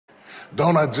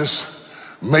Don't I just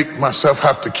make myself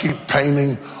have to keep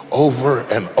painting over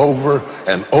and over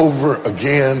and over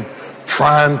again,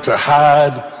 trying to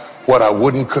hide what I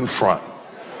wouldn't confront?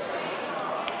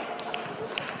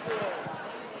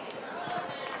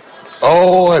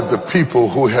 Oh, at the people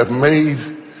who have made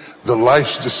the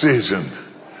life's decision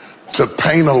to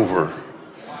paint over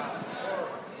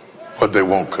what they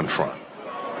won't confront.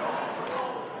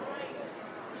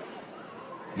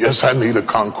 Yes, I need a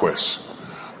conquest,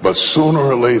 but sooner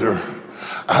or later,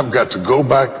 I've got to go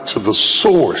back to the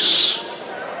source,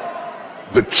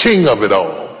 the king of it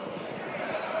all.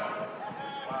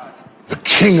 The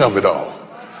king of it all.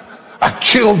 I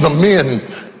killed the men,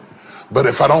 but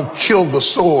if I don't kill the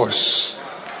source,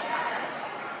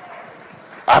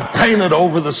 I painted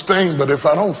over the stain, but if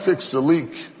I don't fix the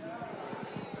leak,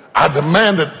 I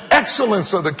demanded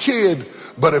excellence of the kid,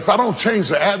 but if I don't change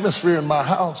the atmosphere in my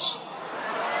house,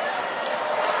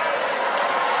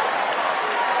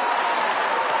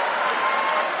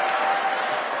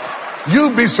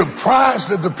 you'd be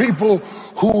surprised at the people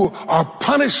who are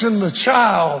punishing the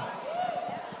child,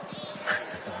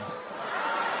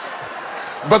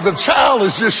 but the child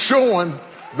is just showing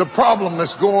the problem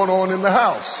that's going on in the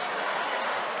house.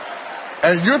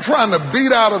 And you're trying to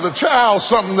beat out of the child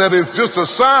something that is just a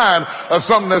sign of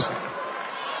something that's...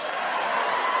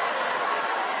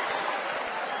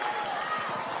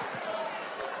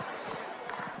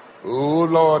 Oh,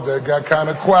 Lord, that got kind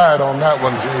of quiet on that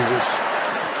one, Jesus.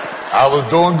 I was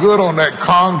doing good on that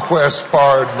conquest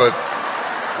part, but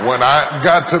when I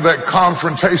got to that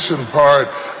confrontation part,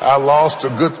 I lost a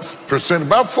good percent,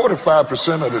 about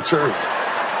 45% of the church.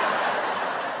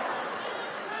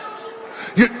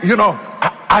 You know,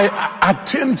 I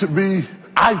tend to be,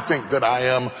 I think that I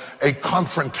am a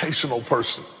confrontational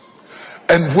person.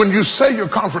 And when you say you're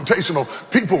confrontational,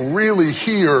 people really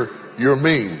hear you're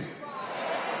mean.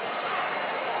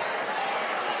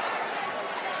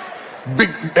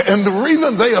 And the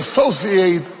reason they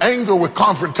associate anger with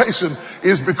confrontation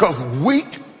is because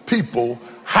weak people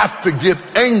have to get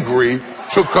angry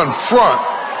to confront.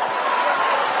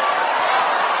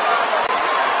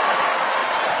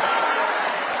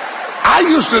 I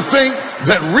used to think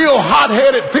that real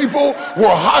hot-headed people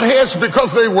were hotheads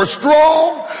because they were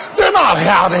strong. They're not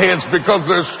hotheads because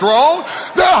they're strong.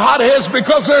 They're hotheads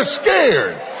because they're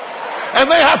scared. And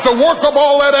they have to work up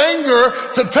all that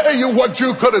anger to tell you what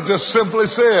you could have just simply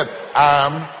said.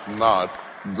 I'm not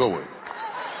going.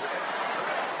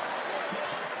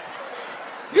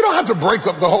 You don't have to break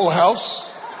up the whole house.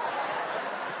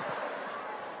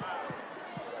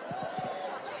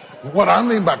 What I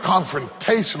mean by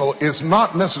confrontational is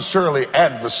not necessarily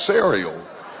adversarial.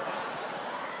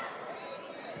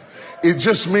 It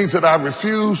just means that I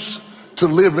refuse to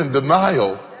live in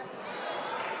denial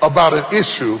about an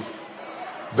issue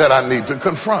that I need to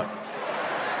confront.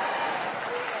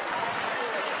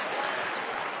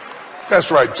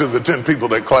 That's right, to the 10 people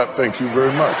that clapped, thank you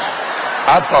very much.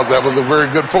 I thought that was a very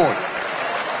good point.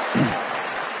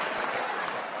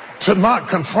 To not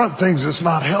confront things is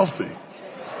not healthy.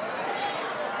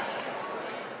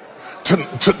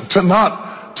 To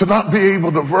not be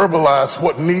able to verbalize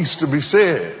what needs to be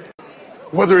said,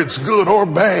 whether it's good or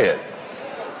bad.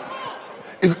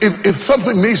 If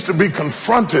something needs to be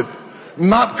confronted,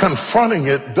 not confronting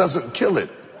it doesn't kill it.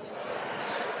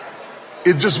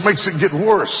 It just makes it get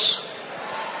worse.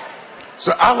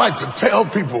 So I like to tell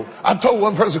people, I told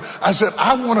one person, I said,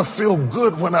 I want to feel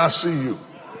good when I see you.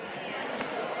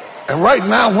 And right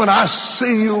now when I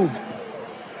see you,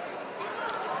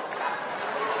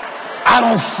 I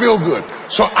don't feel good.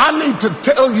 So I need to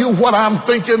tell you what I'm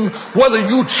thinking, whether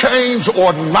you change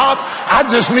or not. I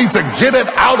just need to get it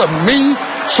out of me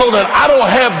so that I don't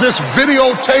have this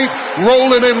videotape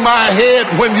rolling in my head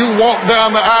when you walk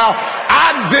down the aisle.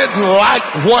 I didn't like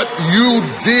what you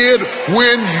did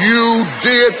when you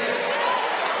did.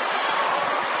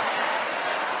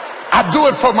 I do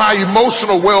it for my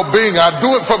emotional well-being. I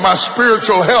do it for my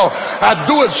spiritual health. I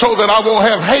do it so that I won't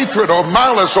have hatred or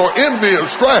malice or envy or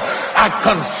strife. I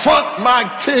confront my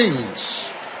kings.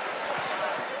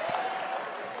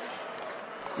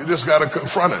 You just got to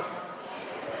confront it.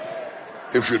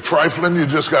 If you're trifling, you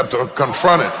just got to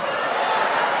confront it.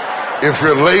 If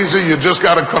you're lazy, you just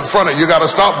got to confront it. You got to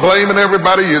stop blaming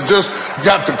everybody. You just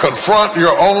got to confront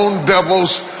your own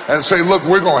devils and say, look,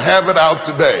 we're going to have it out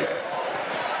today.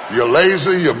 You're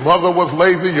lazy, your mother was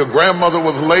lazy, your grandmother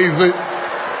was lazy.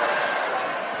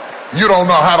 You don't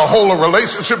know how to hold a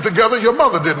relationship together. Your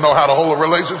mother didn't know how to hold a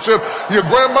relationship. Your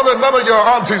grandmother, none of your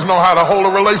aunties know how to hold a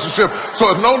relationship.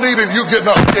 So there's no need of you getting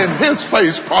up in his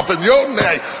face, popping your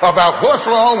neck about what's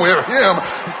wrong with him.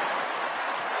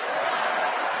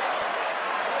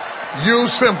 You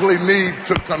simply need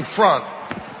to confront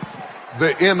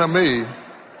the enemy.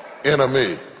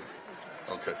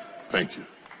 Okay, thank you.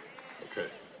 Okay,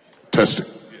 testing.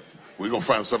 We're going to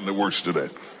find something that works today.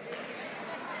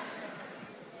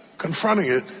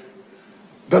 Confronting it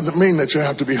doesn't mean that you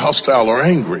have to be hostile or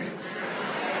angry.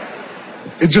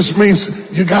 It just means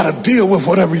you got to deal with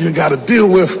whatever you got to deal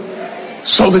with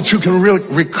so that you can really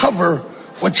recover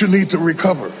what you need to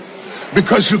recover.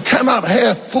 Because you cannot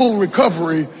have full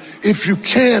recovery if you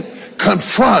can't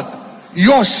confront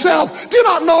yourself. Do you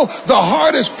not know the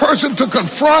hardest person to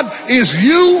confront is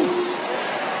you?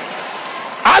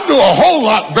 I do a whole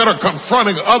lot better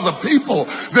confronting other people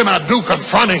than I do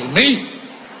confronting me.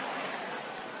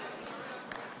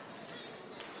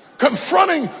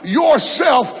 Confronting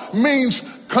yourself means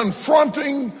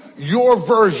confronting your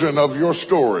version of your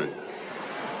story.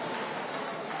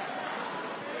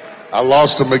 I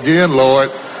lost him again, Lord.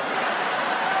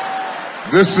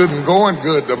 This isn't going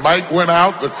good. The mic went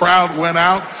out, the crowd went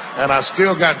out, and I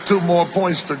still got 2 more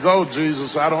points to go,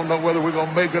 Jesus. I don't know whether we're going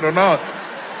to make it or not.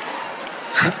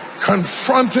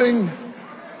 Confronting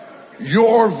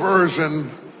your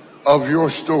version of your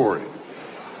story.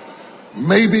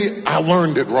 Maybe I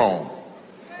learned it wrong.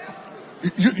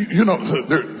 You know,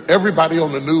 everybody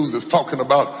on the news is talking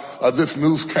about this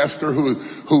newscaster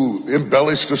who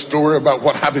embellished the story about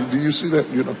what happened. Do you see that?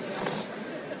 You know,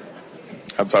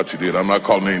 I thought you did. I'm not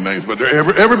calling any names, but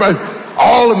everybody,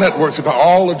 all the networks,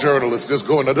 all the journalists just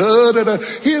going,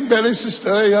 he embellished the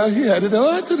story. He had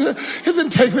it. His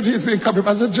integrity is being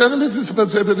compromised. The journalist is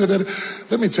supposed to.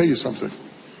 Let me tell you something.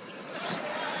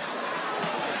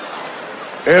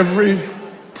 Every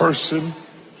person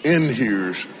in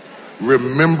here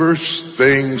remembers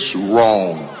things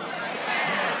wrong.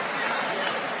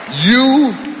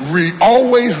 You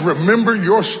always remember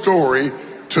your story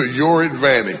to your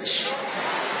advantage.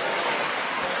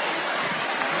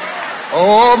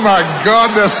 Oh my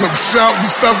God, there's some shouting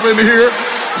stuff in here.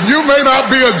 You may not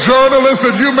be a journalist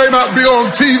and you may not be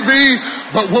on TV,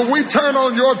 but when we turn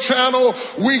on your channel,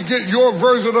 we get your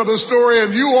version of the story,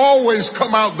 and you always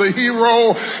come out the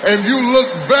hero, and you look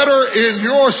better in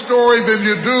your story than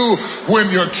you do when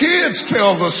your kids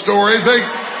tell the story.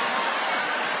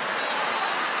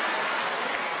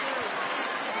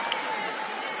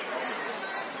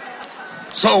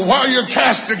 So while you're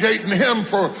castigating him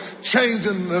for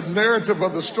changing the narrative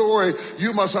of the story,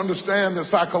 you must understand that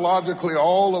psychologically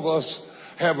all of us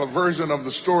have a version of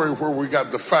the story where we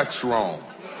got the facts wrong.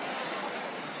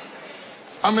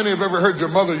 How many have ever heard your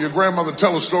mother, your grandmother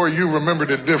tell a story, you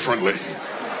remembered it differently?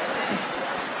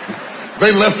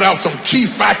 They left out some key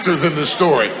factors in the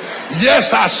story.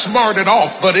 Yes, I smarted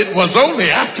off, but it was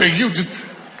only after you did.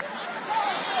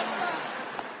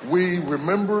 We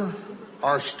remember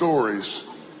our stories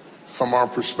from our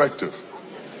perspective.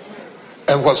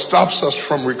 And what stops us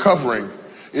from recovering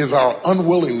is our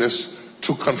unwillingness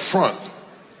to confront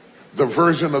the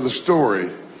version of the story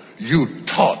you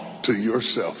taught to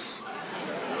yourself.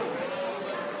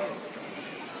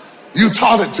 You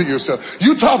taught it to yourself.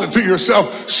 You taught it to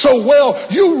yourself so well,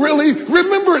 you really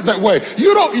remember it that way.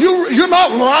 You're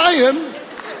not lying.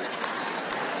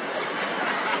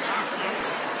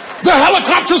 The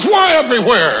helicopters were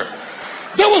everywhere.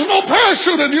 There was no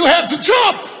parachute and you had to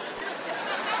jump.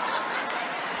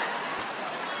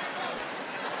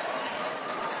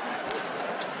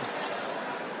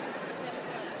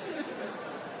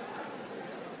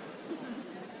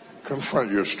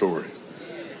 Confront your story.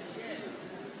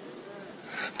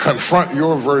 Confront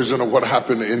your version of what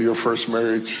happened in your first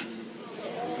marriage,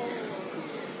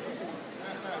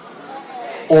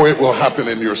 or it will happen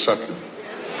in your second,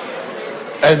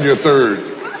 and your third,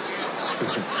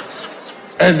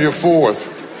 and your fourth.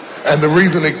 And the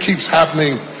reason it keeps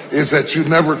happening is that you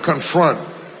never confront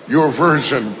your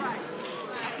version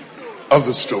of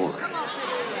the story.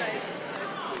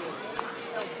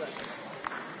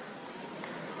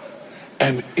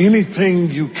 And anything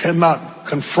you cannot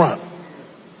confront,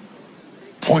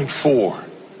 point 4,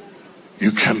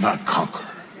 you cannot conquer.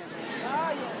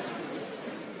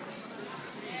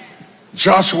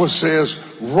 Joshua says,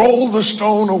 roll the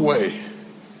stone away.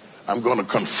 I'm going to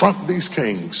confront these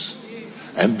kings.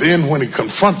 And then when he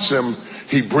confronts them,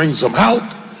 he brings them out,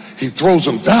 he throws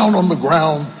them down on the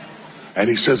ground, and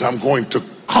he says, I'm going to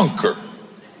conquer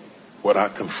what I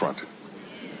confronted.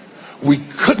 We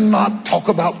could not talk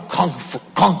about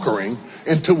conquering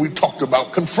until we talked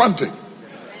about confronting.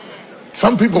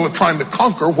 Some people are trying to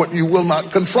conquer what you will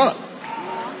not confront.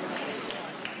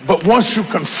 But once you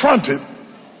confront it,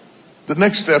 the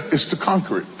next step is to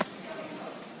conquer it.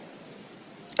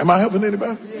 Am I helping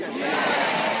anybody?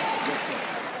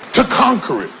 To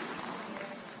conquer it.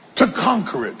 To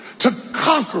conquer it, to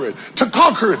conquer it, to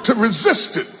conquer it, to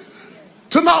resist it,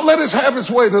 to not let it have its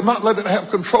way, to not let it have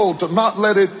control, to not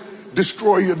let it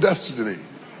destroy your destiny,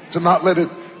 to not let it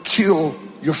kill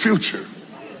your future.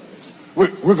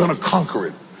 We're going to conquer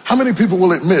it. How many people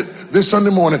will admit this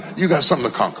Sunday morning you got something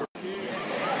to conquer?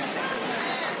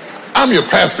 I'm your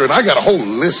pastor and I got a whole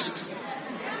list.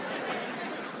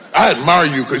 I admire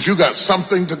you because you got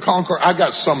something to conquer. I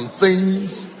got some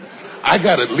things. I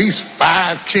got at least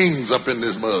 5 kings up in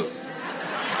this mug.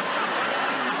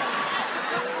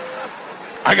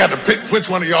 I got to pick which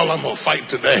one of y'all I'm going to fight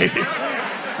today.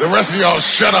 The rest of y'all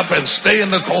shut up and stay in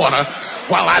the corner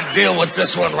while I deal with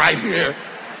this one right here.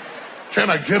 Can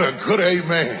I get a good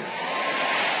amen?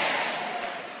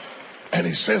 And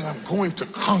he says, I'm going to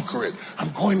conquer it.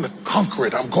 I'm going to conquer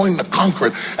it. I'm going to conquer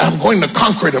it. I'm going to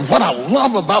conquer it. And what I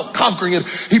love about conquering it,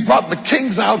 he brought the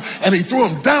kings out and he threw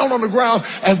them down on the ground.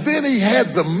 And then he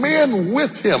had the men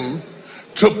with him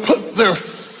to put their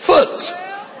foot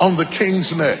on the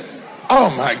king's neck. Oh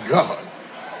my God.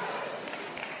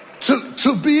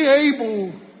 To be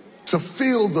able to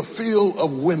feel the feel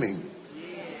of winning.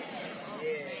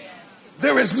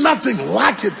 There is nothing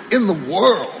like it in the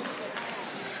world.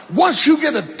 Once you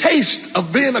get a taste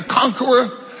of being a conqueror,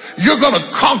 you're going to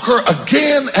conquer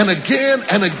again and again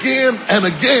and again and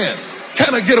again.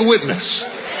 Can I get a witness?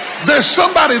 There's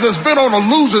somebody that's been on a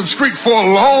losing streak for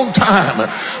a long time,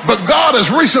 but God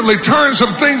has recently turned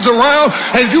some things around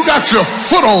and you got your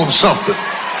foot on something.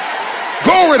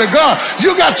 Glory to God.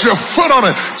 You got your foot on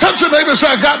it. Touch your neighbor and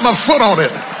say, I got my foot on it.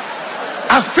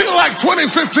 I feel like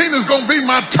 2015 is going to be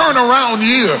my turnaround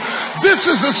year. This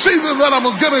is the season that I'm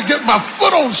going to get my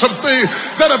foot on some things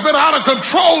that have been out of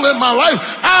control in my life.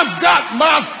 I've got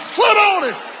my foot on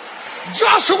it.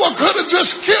 Joshua could have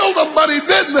just killed him, but he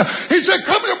didn't. He said,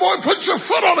 come here, boy, put your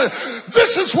foot on it.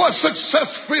 This is what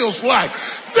success feels like.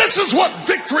 This is what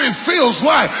victory feels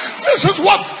like. This is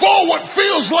what forward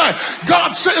feels like.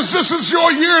 God says this is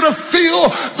your year to feel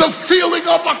the feeling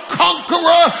of a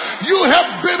conqueror. You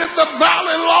have been in the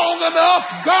valley long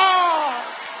enough. God.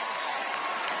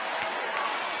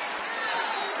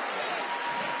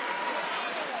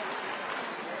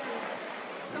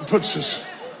 He puts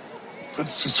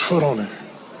his foot on it.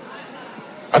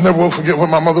 I never will forget when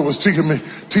my mother was teaching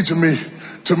me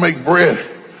to make bread.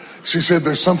 She said,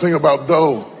 there's something about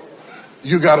dough.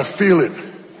 You got to feel it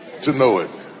to know it.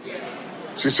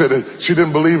 She said that she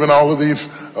didn't believe in all of these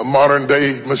modern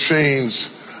day machines.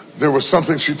 There was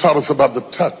something she taught us about the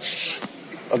touch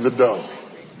of the dough,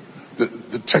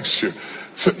 the texture.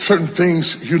 Certain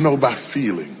things you know by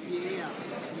feeling.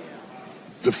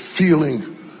 The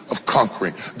feeling of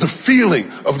conquering. The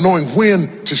feeling of knowing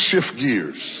when to shift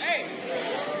gears.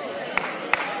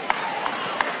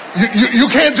 You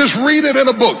can't just read it in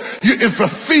a book. It's a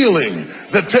feeling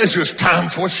that tells you it's time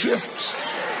for a shift.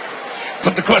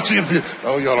 Put the clutch in.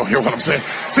 Oh, y'all don't hear what I'm saying.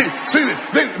 See,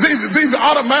 these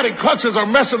automatic clutches are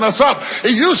messing us up.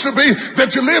 It used to be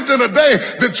that you lived in a day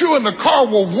that you and the car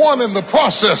were one in the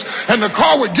process, and the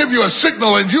car would give you a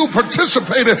signal and you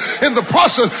participated in the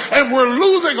process, and we're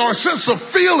losing our sense of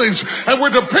feelings and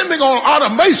we're depending on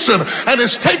automation, and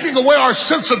it's taking away our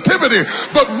sensitivity.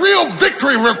 But real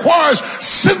victory requires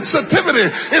sensitivity.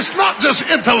 It's not just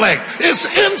intellect, it's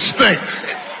instinct.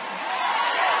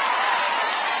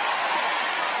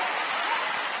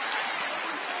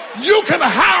 You can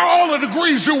hire all the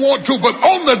degrees you want to, but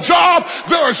on the job,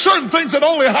 there are certain things that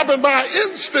only happen by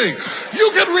instinct. You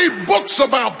can read books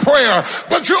about prayer,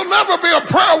 but you'll never be a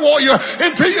prayer warrior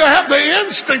until you have the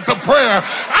instinct of prayer.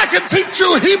 I can teach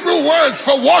you Hebrew words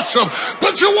for worship,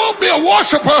 but you won't be a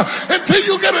worshiper until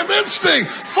you get an instinct.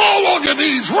 Fall on your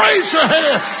knees, raise your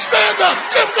hand, stand up,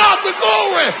 give God the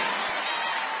glory.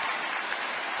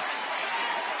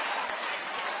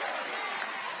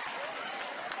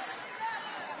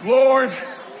 Lord,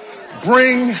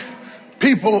 bring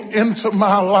people into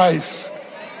my life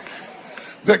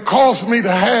that cause me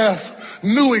to have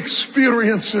new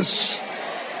experiences,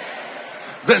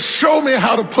 that show me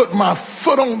how to put my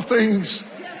foot on things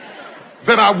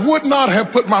that I would not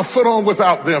have put my foot on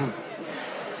without them.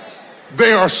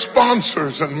 They are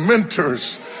sponsors and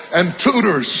mentors and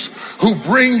tutors who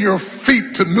bring your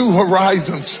feet to new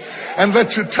horizons and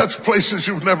let you touch places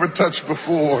you've never touched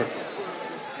before.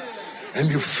 And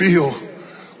you feel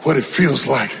what it feels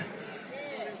like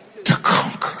to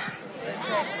conquer.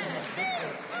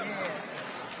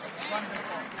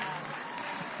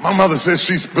 My mother says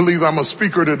she believes I'm a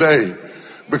speaker today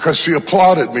because she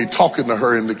applauded me talking to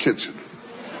her in the kitchen.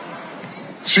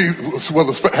 She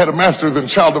had a master's in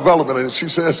child development, and she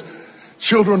says,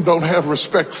 children don't have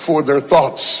respect for their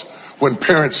thoughts when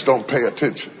parents don't pay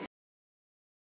attention.